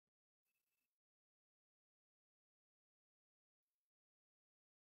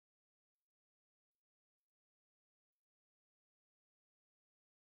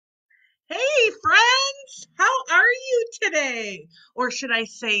Hey, friends, how are you today? Or should I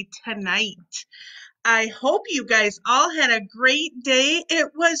say tonight? I hope you guys all had a great day.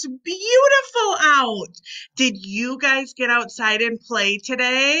 It was beautiful out. Did you guys get outside and play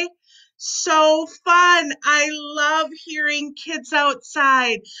today? So fun. I love hearing kids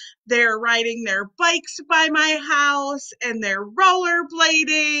outside. They're riding their bikes by my house and they're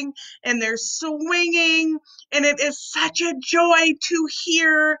rollerblading and they're swinging. And it is such a joy to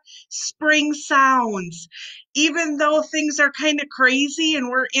hear spring sounds. Even though things are kind of crazy and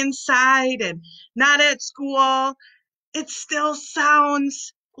we're inside and not at school, it still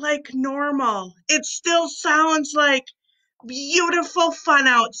sounds like normal. It still sounds like beautiful fun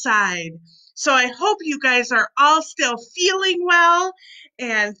outside. So I hope you guys are all still feeling well.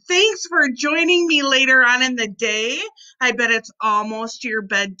 And thanks for joining me later on in the day. I bet it's almost your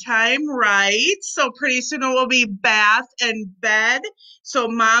bedtime, right? So pretty soon it will be bath and bed so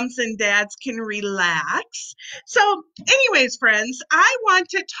moms and dads can relax. So, anyways, friends, I want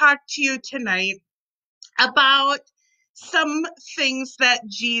to talk to you tonight about some things that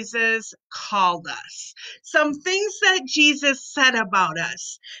Jesus called us, some things that Jesus said about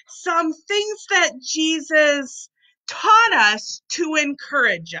us, some things that Jesus taught us to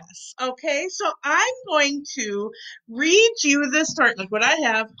encourage us. Okay, so I'm going to read you the story. Look what I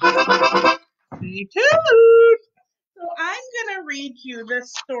have. Stay tuned. So I'm going to read you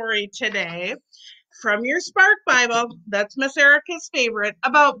this story today from your Spark Bible. That's Miss Erica's favorite,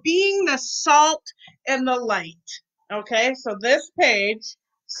 about being the salt and the light. Okay, so this page,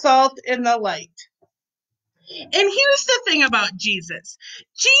 salt and the light. And here's the thing about Jesus.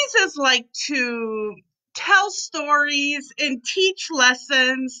 Jesus liked to tell stories and teach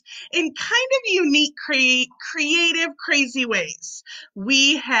lessons in kind of unique, creative, crazy ways.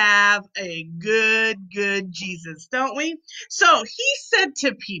 We have a good Jesus, don't we? So he said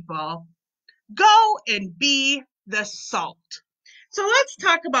to people, go and be the salt. So let's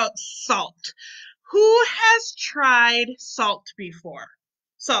talk about salt. Who has tried salt before?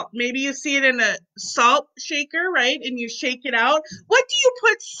 Salt. Maybe you see it in a salt shaker, right? And you shake it out. What do you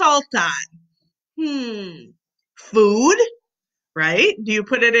put salt on? Food, right? Do you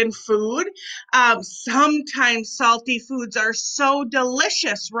put it in food? Sometimes salty foods are so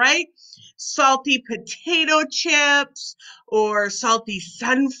delicious, right? Salty potato chips or salty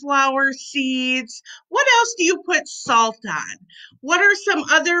sunflower seeds. What else do you put salt on? What are some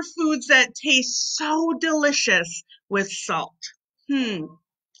other foods that taste so delicious with salt? Hmm,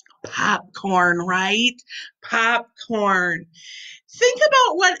 Popcorn, right? Popcorn. Think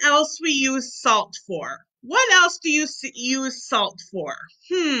about what else we use salt for. What else do you use salt for?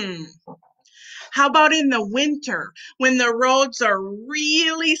 How about in the winter when the roads are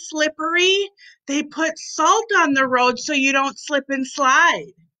really slippery? They put salt on the road so you don't slip and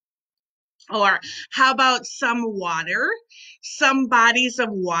slide. Or how about some water? Some bodies of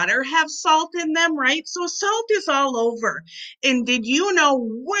water have salt in them, right? So salt is all over. And did you know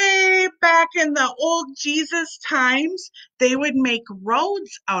way back in the old Jesus times, they would make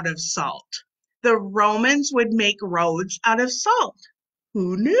roads out of salt? The Romans would make roads out of salt.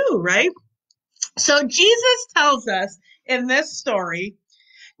 Who knew, right? So Jesus tells us in this story,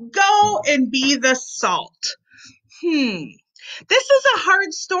 go and be the salt. This is a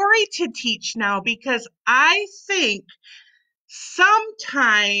hard story to teach now because I think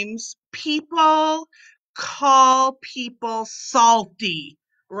sometimes people call people salty,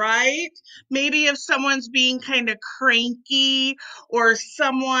 right? Maybe if someone's being kind of cranky or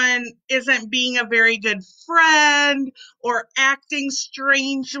someone isn't being a very good friend or acting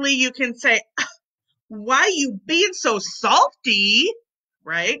strangely, you can say, why you being so salty?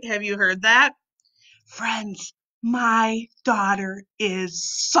 Right? Have you heard that? Friends, my daughter is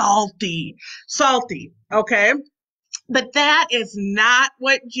salty. Salty, okay? But that is not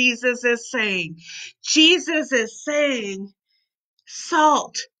what Jesus is saying. Jesus is saying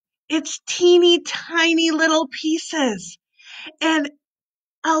salt. It's teeny tiny little pieces. And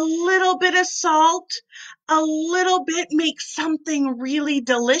a little bit of salt, a little bit makes something really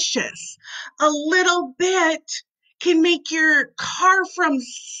delicious. A little bit can make your car from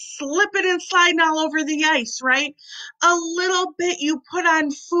slipping and sliding all over the ice, right? A little bit you put on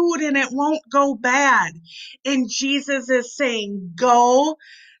food and it won't go bad. And Jesus is saying, go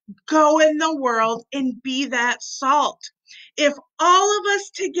in the world and be that salt. If all of us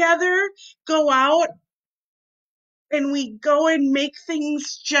together go out and we go and make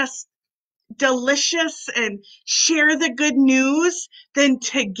things just delicious and share the good news, then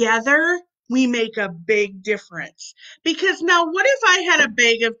together we make a big difference. Because now, what if I had a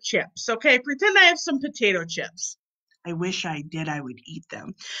bag of chips? Okay, pretend I have some potato chips. I wish I did, I would eat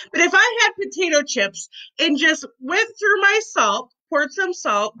them. But if I had potato chips and just went through my salt, poured some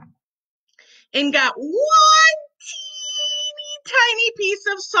salt, and got one teeny tiny piece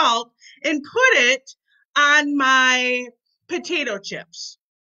of salt and put it on my potato chips,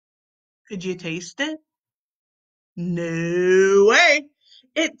 could you taste it? No way.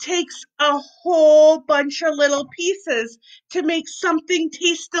 It takes a whole bunch of little pieces to make something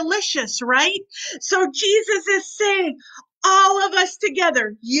taste delicious, right? So Jesus is saying, all of us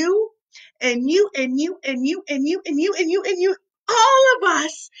together, you and you and you and you and you and you and you and you, all of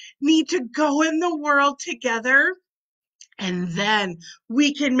us need to go in the world together, and then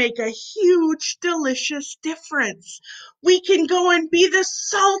we can make a huge, delicious difference. We can go and be the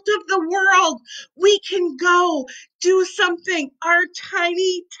salt of the world. We can go do something. Our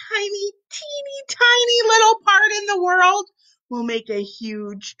tiny, tiny, teeny, tiny little part in the world will make a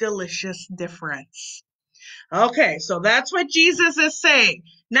huge, delicious difference. Okay, so that's what Jesus is saying.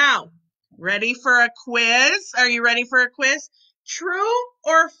 Now, ready for a quiz? Are you ready for a quiz? True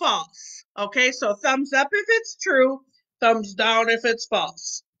or false? Okay, so thumbs up if it's true, thumbs down if it's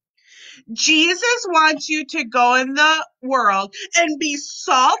false. Jesus wants you to go in the world and be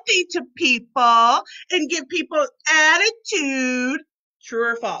salty to people and give people attitude. True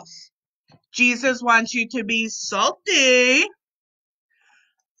or false? Jesus wants you to be salty.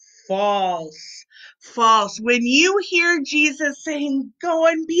 False. False. When you hear Jesus saying, go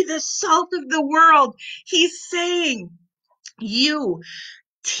and be the salt of the world, he's saying, you,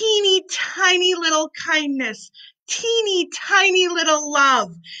 teeny tiny little kindness, teeny tiny little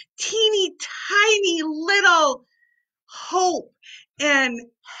love, teeny tiny little hope and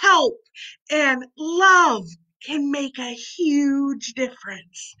help and love can make a huge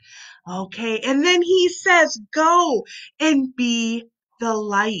difference. Okay, and then he says, go and be the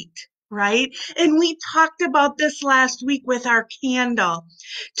light, right? And we talked about this last week with our candle,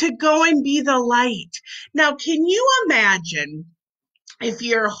 to go and be the light. Now, can you imagine if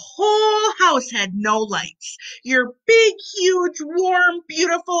your whole house had no lights? Your big, huge, warm,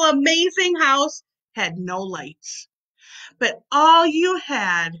 beautiful, amazing house had no lights, but all you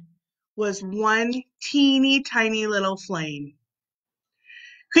had was one teeny tiny little flame.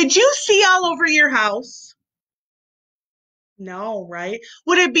 Could you see all over your house? No, right?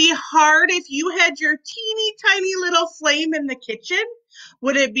 Would it be hard if you had your teeny tiny little flame in the kitchen?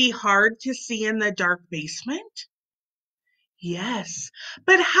 Would it be hard to see in the dark basement? Yes.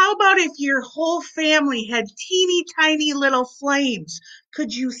 But how about if your whole family had teeny tiny little flames?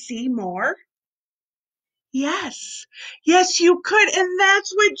 Could you see more? Yes, yes, you could. And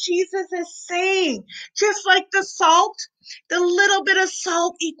that's what Jesus is saying. Just like the salt, the little bit of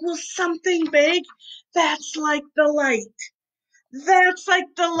salt equals something big. That's like the light. That's like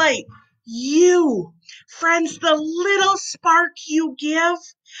the light. You, friends, the little spark you give,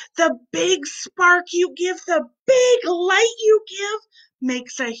 the big spark you give, the big light you give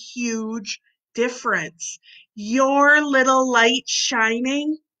makes a huge difference. Your little light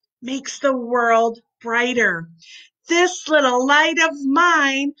shining makes the world brighter. This little light of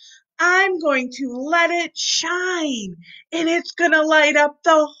mine, I'm going to let it shine, and it's going to light up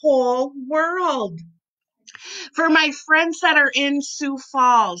the whole world. For my friends that are in Sioux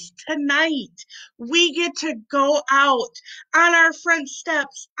Falls, tonight we get to go out on our front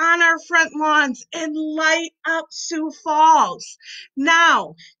steps, on our front lawns, and light up Sioux Falls.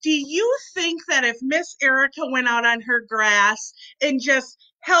 Now, do you think that if Miss Erica went out on her grass and just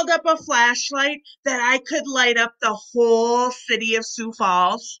held up a flashlight, that I could light up the whole city of Sioux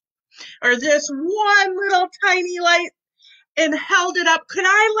Falls? Or this one little tiny light and held it up, could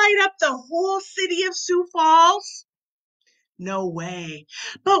I light up the whole city of Sioux Falls? No way.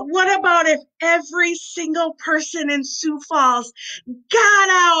 But what about if every single person in Sioux Falls got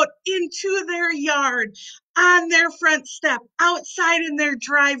out into their yard, on their front step, outside in their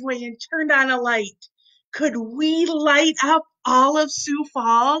driveway, and turned on a light? Could we light up all of Sioux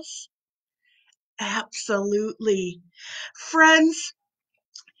Falls? Absolutely. Friends,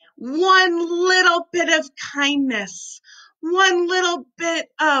 one little bit of kindness, one little bit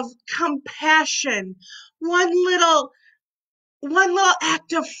of compassion, one little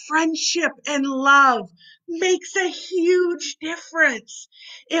act of friendship and love makes a huge difference.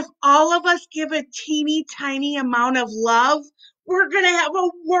 If all of us give a teeny tiny amount of love, we're going to have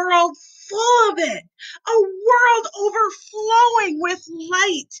a world full of it, a world overflowing with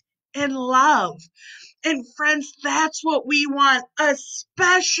light and love. And friends, that's what we want,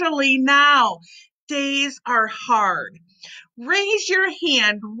 especially now. Days are hard. Raise your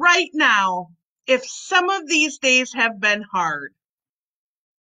hand right now if some of these days have been hard.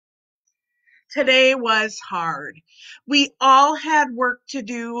 Today was hard. We all had work to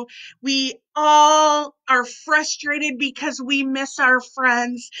do. We all are frustrated because we miss our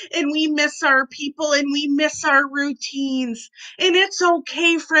friends and we miss our people and we miss our routines. And it's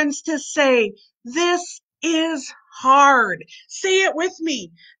okay, friends, to say, this is hard. Say it with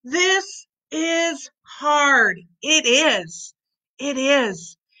me. This is hard. It is. It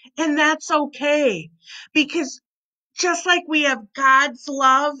is. And that's okay because just like we have God's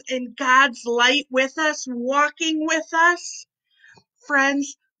love and God's light with us, walking with us,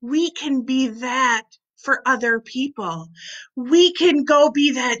 friends, we can be that for other people. We can go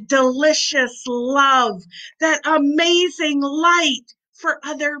be that delicious love, that amazing light for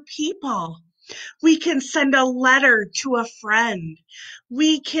other people. We can send a letter to a friend.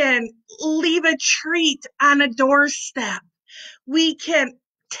 We can leave a treat on a doorstep. We can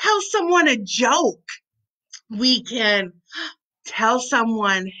tell someone a joke. We can tell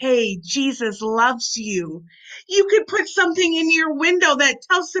someone, hey, Jesus loves you. You could put something in your window that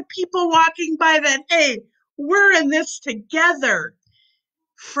tells the people walking by that, hey, we're in this together.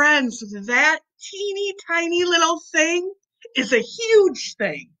 Friends, that teeny tiny little thing is a huge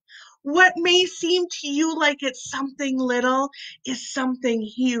thing. What may seem to you like it's something little is something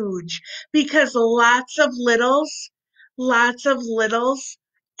huge because lots of littles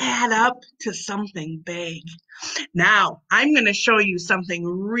add up to something big. Now, I'm going to show you something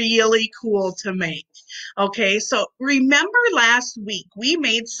really cool to make. Okay, so remember last week we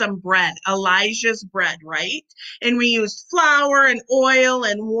made some bread, Elijah's bread, right? And we used flour and oil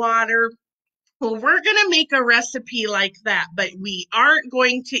and water. Well, we're going to make a recipe like that, but we aren't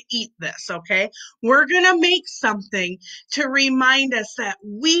going to eat this, okay? We're going to make something to remind us that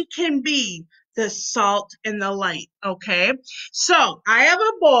we can be the salt and the light, okay? So I have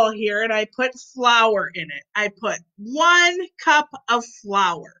a bowl here and I put flour in it. I put 1 cup of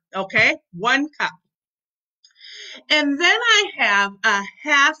flour, okay? 1 cup. And then I have a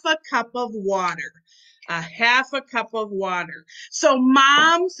half a cup of water. A half a cup of water. So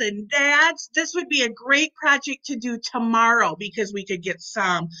moms and dads, this would be a great project to do tomorrow because we could get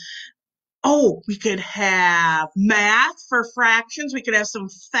some, we could have math for fractions. We could have some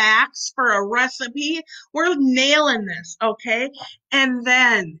facts for a recipe. We're nailing this, okay? And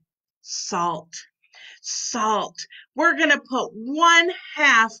then salt. Salt. We're going to put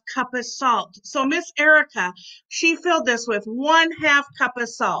 1/2 cup of salt. So Miss Erica, she filled this with 1/2 cup of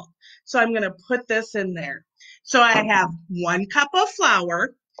salt. So I'm going to put this in there. So I have 1 cup of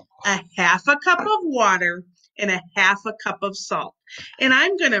flour, a half a cup of water, and a half a cup of salt. And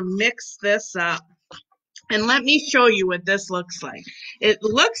I'm going to mix this up. And let me show you what this looks like. It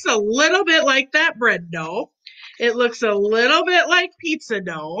looks a little bit like that bread dough. It looks a little bit like pizza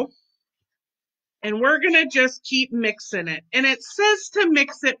dough. And we're going to just keep mixing it. And it says to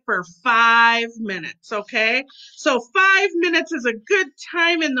mix it for 5 minutes, okay? So 5 minutes is a good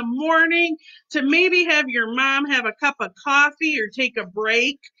time in the morning to maybe have your mom have a cup of coffee or take a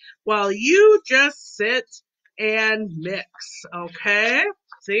break while you just sit and mix, okay?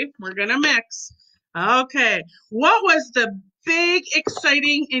 See, we're going to mix. Okay, what was the big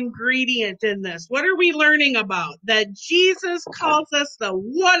exciting ingredient in this? What are we learning about? That Jesus calls us the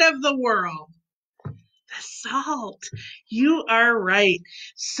what of the world? The salt. You are right.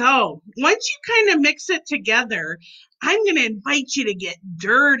 So once you kind of mix it together, I'm going to invite you to get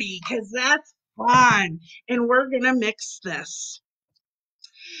dirty because that's fun. And we're going to mix this.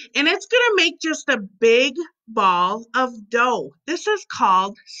 And it's going to make just a big ball of dough. This is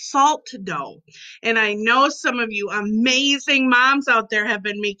called salt dough. And I know some of you amazing moms out there have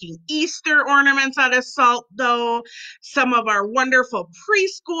been making Easter ornaments out of salt dough. Some of our wonderful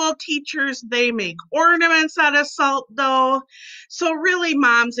preschool teachers, they make ornaments out of salt dough. So really,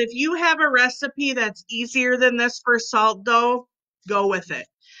 moms, if you have a recipe that's easier than this for salt dough, go with it.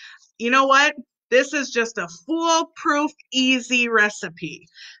 You know what? This is just a foolproof, easy recipe.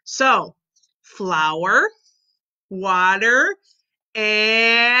 So, flour, water,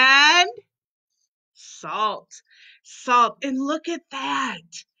 and salt. Salt. And look at that.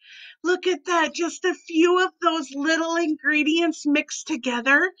 Look at that. Just a few of those little ingredients mixed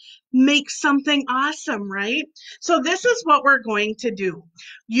together make something awesome, right? So this is what we're going to do.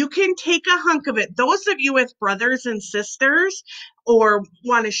 You can take a hunk of it. Those of you with brothers and sisters or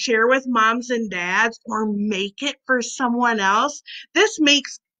want to share with moms and dads or make it for someone else, this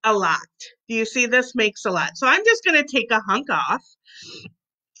makes a lot. Do you see? This makes a lot. So I'm just going to take a hunk off.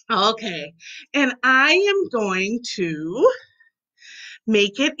 Okay. And I am going to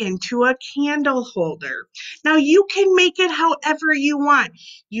make it into a candle holder. Now you can make it however you want.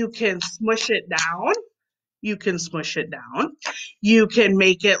 You can smush it down You can smush it down. You can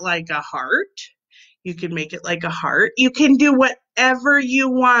make it like a heart. You can make it like a heart. You can do whatever you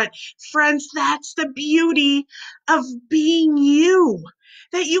want. Friends, that's the beauty of being you,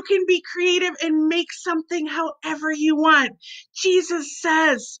 that you can be creative and make something however you want. Jesus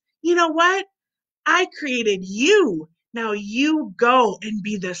says, you know what? I created you. Now you go and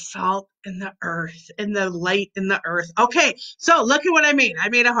be the salt in the earth and the light in the earth. Okay, so look at what I made. I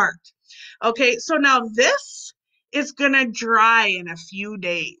made a heart. Okay, so now this is going to dry in a few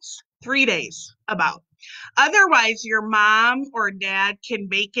days, 3 days about. Otherwise, your mom or dad can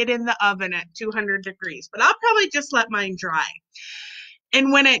bake it in the oven at 200 degrees, but I'll probably just let mine dry.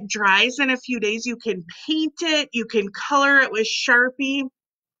 And when it dries in a few days, you can paint it, you can color it with Sharpie.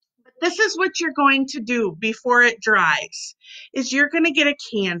 This is what you're going to do before it dries, is you're going to get a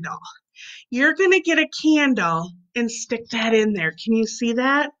candle. You're going to get a candle and stick that in there. Can you see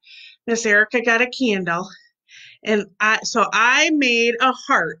that? Miss Erica got a candle. And so I made a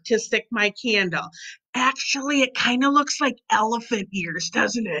heart to stick my candle. Actually, it kind of looks like elephant ears,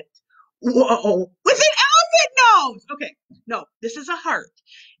 doesn't it? Whoa, with an elephant nose. Okay, no, this is a heart.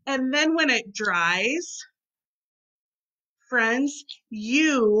 And then when it dries, friends,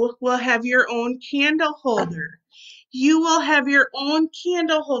 you will have your own candle holder. You will have your own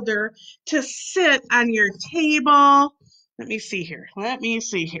candle holder to sit on your table. Let me see here.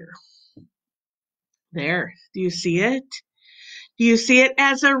 There, do you see it? Do you see it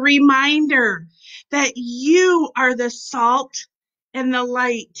as a reminder that you are the salt and the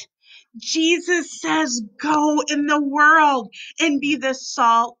light? Jesus says, go in the world and be the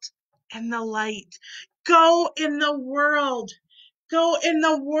salt and the light. Go in the world. Go in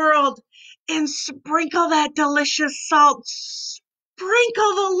the world and sprinkle that delicious salt.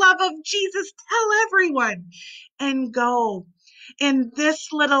 Sprinkle the love of Jesus. Tell everyone and go. In this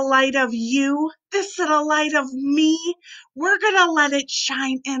little light of you, this little light of me, we're going to let it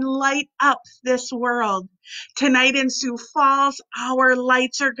shine and light up this world. Tonight in Sioux Falls, our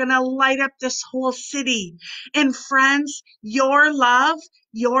lights are going to light up this whole city. And friends, your love,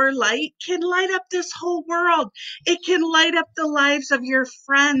 your light can light up this whole world. It can light up the lives of your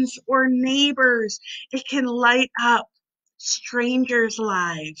friends or neighbors. It can light up strangers'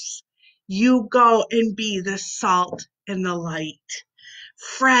 lives. You go and be the salt and the light.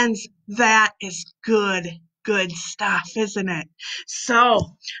 Friends, that is good stuff, isn't it?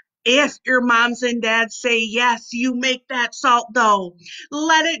 So, if your moms and dads say, yes, you make that salt dough,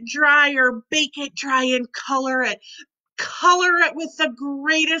 let it dry or bake it dry and color it. Color it with the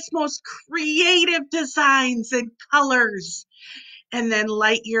greatest, most creative designs and colors. And then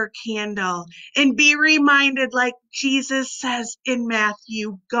light your candle and be reminded, like Jesus says in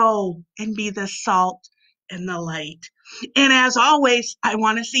Matthew, go and be the salt and the light. And as always, I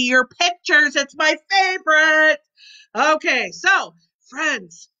want to see your pictures. It's my favorite. Okay, so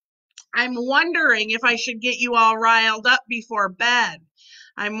friends, I'm wondering if I should get you all riled up before bed.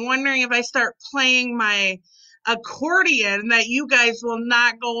 I'm wondering if I start playing my accordion that you guys will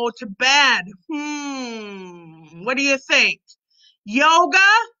not go to bed. What do you think? Yoga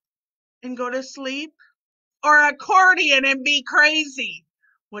and go to sleep, or accordion and be crazy?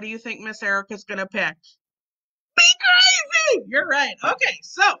 What do you think Miss Erica's going to pick? Be crazy! You're right. Okay,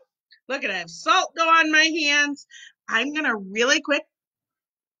 so look at it. I have salt dough on my hands. I'm going to really quick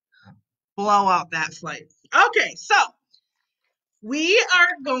blow out that flame. Okay, so we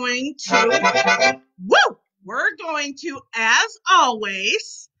are going to, we're going to, as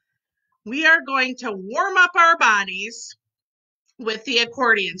always, we are going to warm up our bodies with the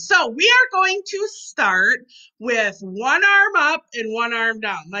accordion. So we are going to start with one arm up and one arm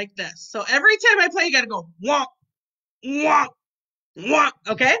down like this. So every time I play, you got to go womp, womp, womp.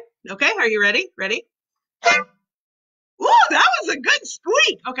 Okay? Okay, are you ready? Ready? Ooh, that was a good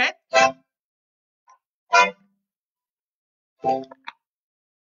squeak. Okay.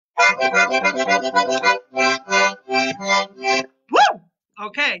 Woo!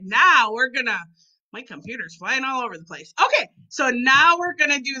 Okay, now we're gonna, my computer's flying all over the place. Okay, so now we're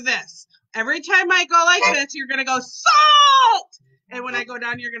gonna do this. Every time I go like this, you're gonna go salt! And when I go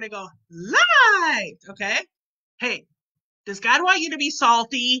down, you're gonna go light, okay? Hey, does God want you to be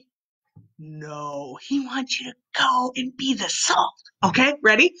salty? No, he wants you to go and be the salt. Okay,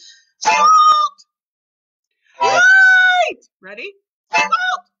 ready? Salt! Light! Ready? Salt!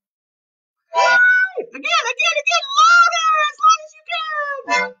 Light! Again, louder, as long as you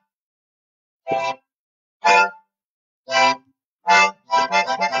can.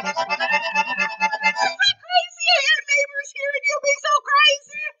 Crazy, your neighbors hearing you be so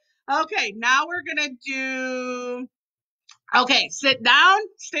crazy. Okay, now we're gonna do, okay, sit down,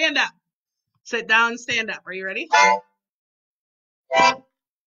 stand up. Sit down, stand up. Are you ready? Who's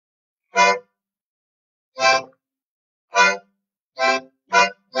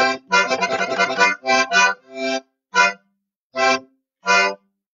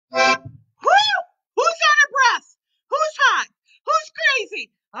out of breath? Who's hot? Who's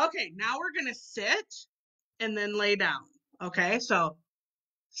crazy? Okay, now we're going to sit and then lay down. Okay, so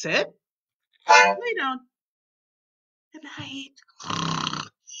sit, lay down. Good night.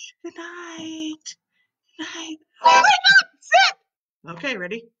 Good night. Good night. Wake up! Sit! Okay,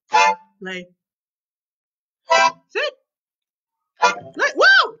 ready? Lay. Sit. Lay.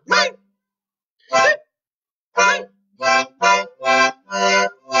 Whoa! Lay. Sit. Lay.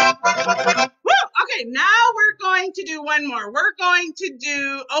 Woo! Okay, now we're going to do one more. We're going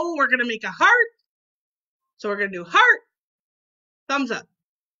to make a heart. So we're going to do heart, thumbs up.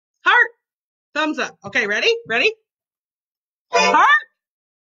 Heart, thumbs up. Okay, ready? Ready? Heart,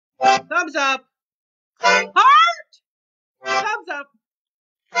 thumbs up. Heart, thumbs up.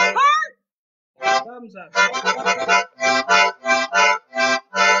 Heart, thumbs up.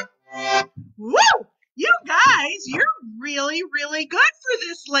 Woo! You guys, you're really, really good for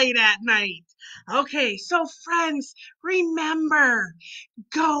this late at night. Okay, so friends, remember,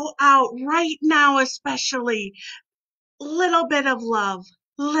 go out right now, especially. Little bit of love,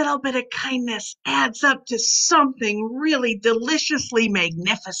 little bit of kindness adds up to something really deliciously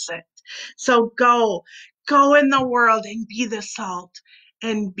magnificent. So go in the world and be the salt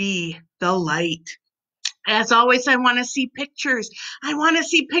and be the light. As always, I want to see pictures. I want to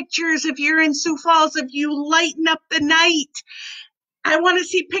see pictures if you're in Sioux Falls, if you lighten up the night. I want to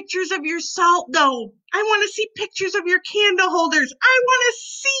see pictures of your salt dough. I want to see pictures of your candle holders. I want to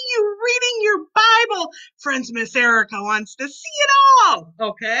see you reading your Bible. Friends, Miss Erica wants to see it all.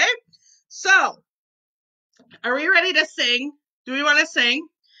 Okay? So, are we ready to sing? Do we want to sing?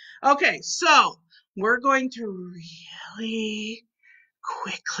 Okay, so we're going to really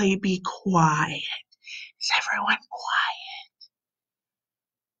quickly be quiet. Is everyone quiet?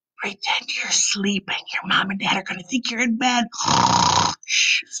 Pretend you're sleeping. Your mom and dad are going to think you're in bed.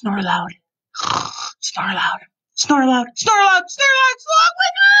 Shh, snore loud. Snore loud. Snore loud. Snore loud. Snore loud.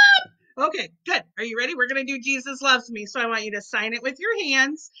 Wake up! Okay, good. Are you ready? We're going to do Jesus Loves Me. So I want you to sign it with your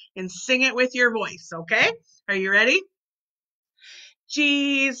hands and sing it with your voice, okay? Are you ready?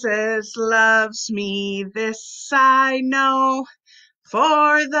 Jesus loves me, this I know,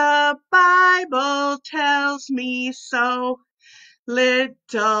 for the Bible tells me so.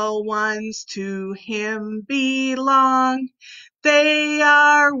 Little ones to him belong. They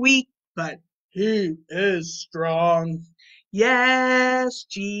are weak, but he is strong. Yes,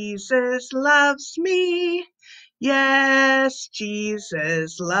 Jesus loves me. Yes,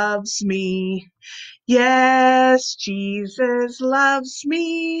 Jesus loves me. Yes, Jesus loves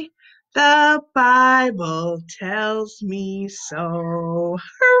me. The Bible tells me so. Hooray!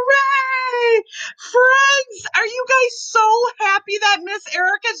 Friends, are you guys so happy that Miss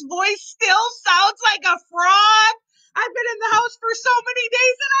Erica's voice still sounds like a frog? I've been in the house for so many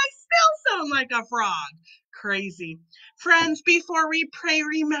days and I still sound like a frog. Crazy. Friends, before we pray,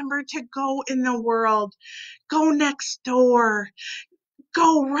 remember to go in the world. Go next door.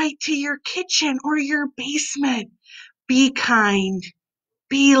 Go right to your kitchen or your basement. Be kind.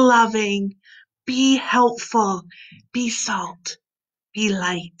 Be loving. Be helpful. Be salt. Be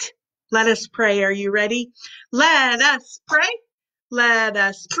light. Let us pray. Are you ready? Let us pray. Let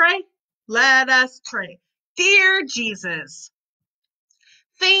us pray. Let us pray. Dear Jesus,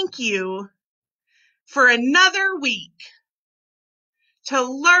 thank you for another week to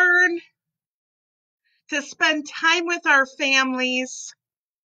learn, to spend time with our families,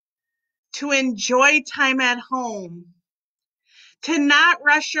 to enjoy time at home, to not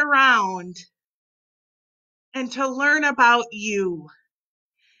rush around, and to learn about you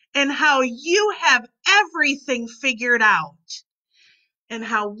and how you have everything figured out and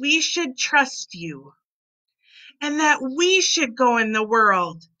how we should trust you and that we should go in the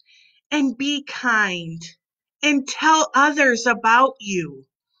world and be kind and tell others about you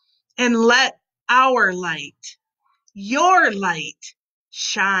and let our light, your light,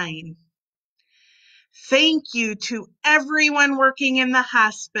 shine. Thank you to everyone working in the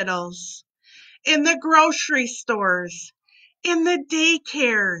hospitals, in the grocery stores, in the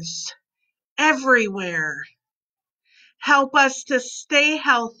daycares, everywhere. Help us to stay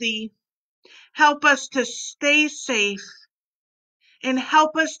healthy, help us to stay safe, and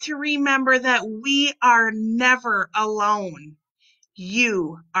help us to remember that we are never alone.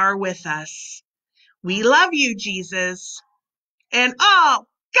 You are with us. We love you, Jesus. And all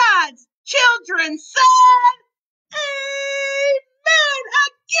God's children said, Amen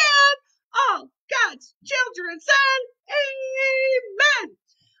again. All children said, Amen.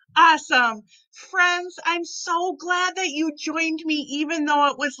 Awesome. Friends, I'm so glad that you joined me, even though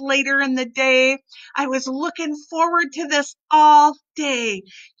it was later in the day. I was looking forward to this all day.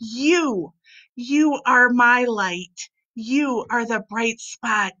 You are my light. You are the bright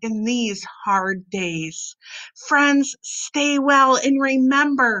spot in these hard days. Friends, stay well and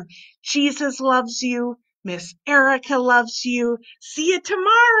remember, Jesus loves you. Miss Erica loves you. See you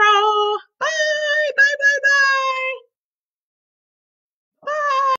tomorrow. Bye.